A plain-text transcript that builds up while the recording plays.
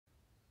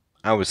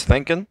I was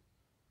thinking,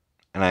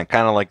 and I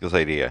kind of like this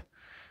idea.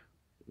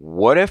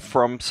 What if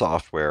From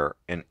Software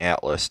and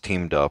Atlas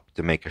teamed up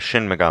to make a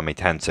Shin Megami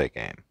Tensei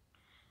game?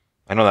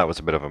 I know that was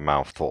a bit of a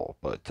mouthful,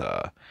 but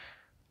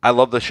I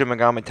love the Shin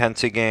Megami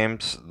Tensei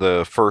games.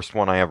 The first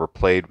one I ever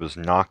played was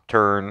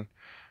Nocturne,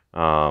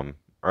 or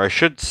I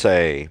should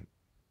say,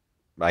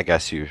 I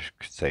guess you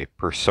could say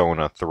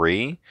Persona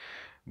 3,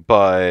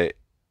 but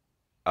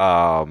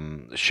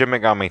Shin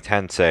Megami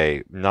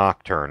Tensei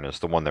Nocturne is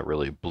the one that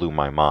really blew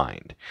my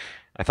mind.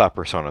 I thought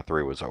Persona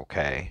 3 was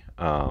okay.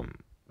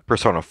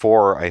 Persona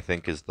 4, I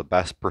think, is the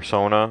best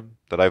Persona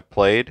that I've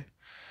played.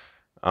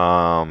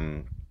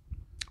 Um,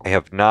 I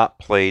have not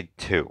played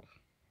 2,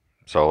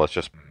 so let's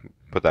just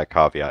put that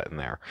caveat in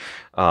there.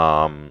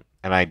 And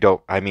I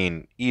don't, I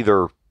mean,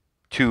 either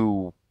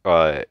 2,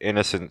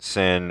 Innocent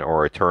Sin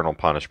or Eternal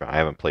Punishment. I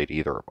haven't played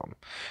either of them.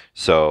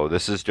 So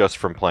this is just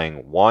from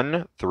playing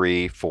 1,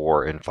 3,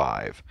 4, and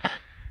 5.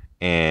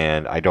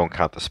 And I don't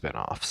count the spin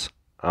offs.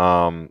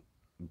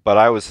 But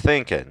I was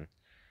thinking,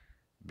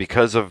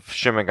 because of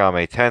Shin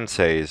Megami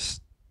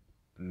Tensei's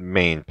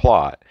main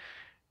plot,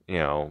 you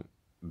know,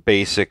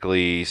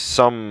 basically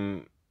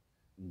some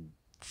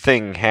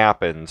thing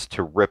happens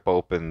to rip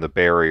open the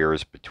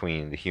barriers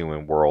between the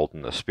human world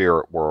and the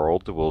spirit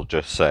world, we'll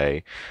just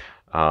say.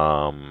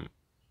 Um,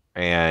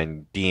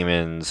 and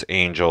demons,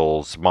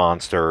 angels,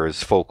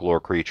 monsters, folklore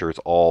creatures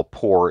all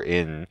pour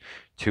in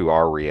to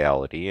our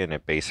reality, and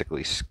it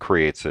basically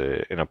creates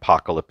an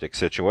apocalyptic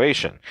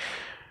situation.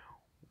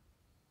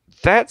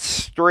 That's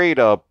straight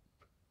up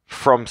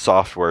From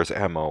Software's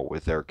MO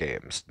with their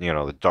games.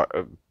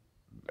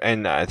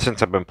 And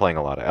since I've been playing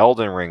a lot of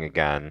Elden Ring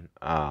again,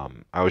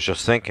 I was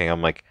just thinking,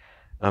 I'm like,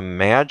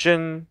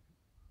 imagine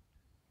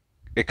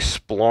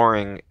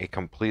exploring a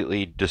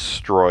completely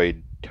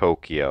destroyed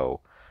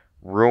Tokyo,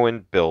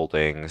 ruined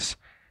buildings,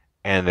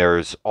 and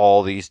there's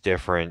all these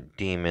different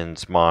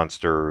demons,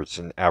 monsters,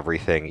 and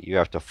everything that you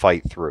have to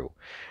fight through.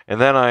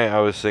 And then I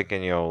was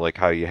thinking, like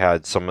how you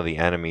had some of the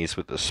enemies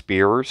with the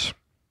spears,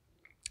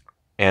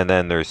 and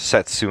then there's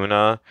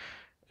Setsuna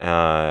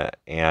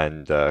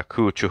and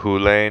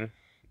Kuchuhulain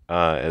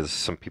as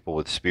some people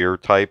with spear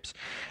types.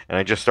 And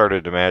I just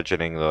started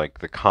imagining like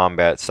the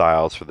combat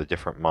styles for the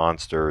different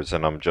monsters,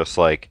 and I'm just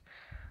like,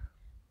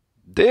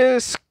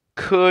 this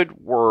could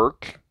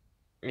work.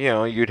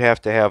 You'd have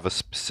to have a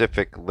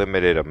specific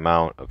limited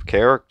amount of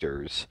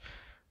characters,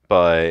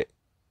 but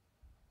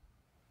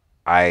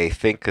I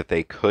think that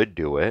they could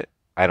do it.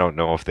 I don't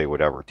know if they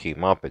would ever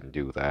team up and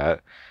do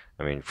that.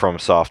 I mean, From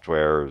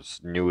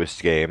Software's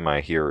newest game, I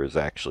hear, is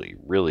actually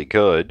really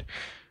good.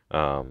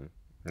 Um,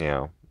 you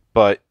know,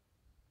 but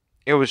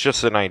it was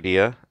just an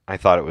idea. I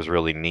thought it was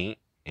really neat,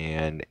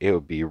 and it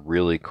would be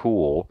really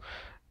cool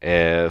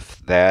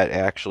if that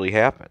actually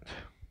happened.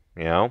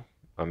 You know,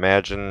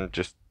 imagine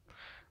just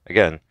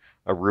again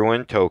a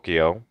ruined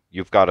Tokyo.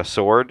 You've got a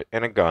sword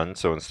and a gun,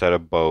 so instead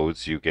of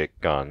bows, you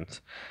get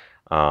guns.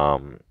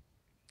 Um,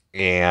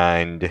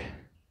 and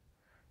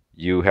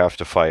you have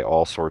to fight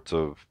all sorts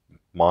of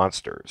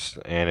monsters.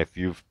 And if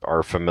you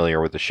are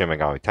familiar with the Shin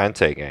Megami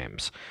Tensei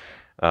games,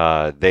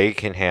 they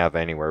can have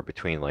anywhere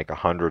between like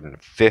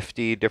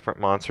 150 different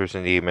monsters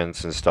and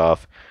demons and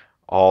stuff,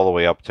 all the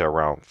way up to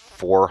around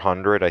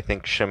 400. I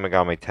think Shin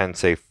Megami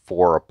Tensei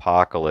 4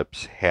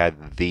 Apocalypse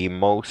had the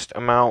most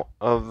amount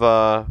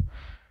of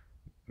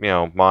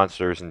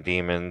monsters and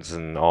demons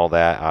and all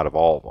that out of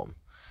all of them.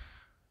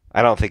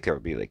 I don't think there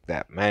would be like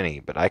that many,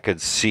 but I could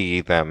see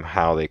them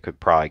how they could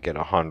probably get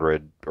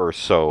 100 or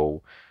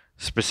so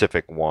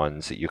specific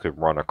ones that you could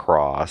run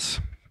across.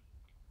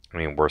 I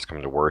mean, worst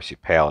come to worst, you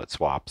palette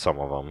swap some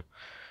of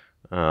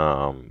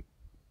them.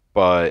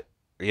 But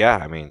yeah,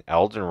 I mean,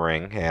 Elden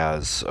Ring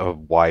has a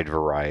wide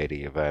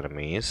variety of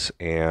enemies,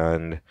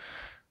 and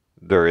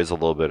there is a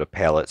little bit of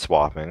palette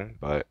swapping,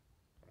 but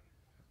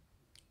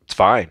it's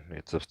fine.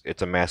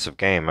 It's a massive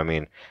game. I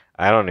mean,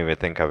 I don't even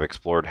think I've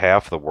explored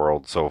half the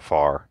world so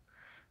far.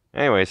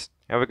 Anyways,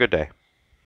 have a good day.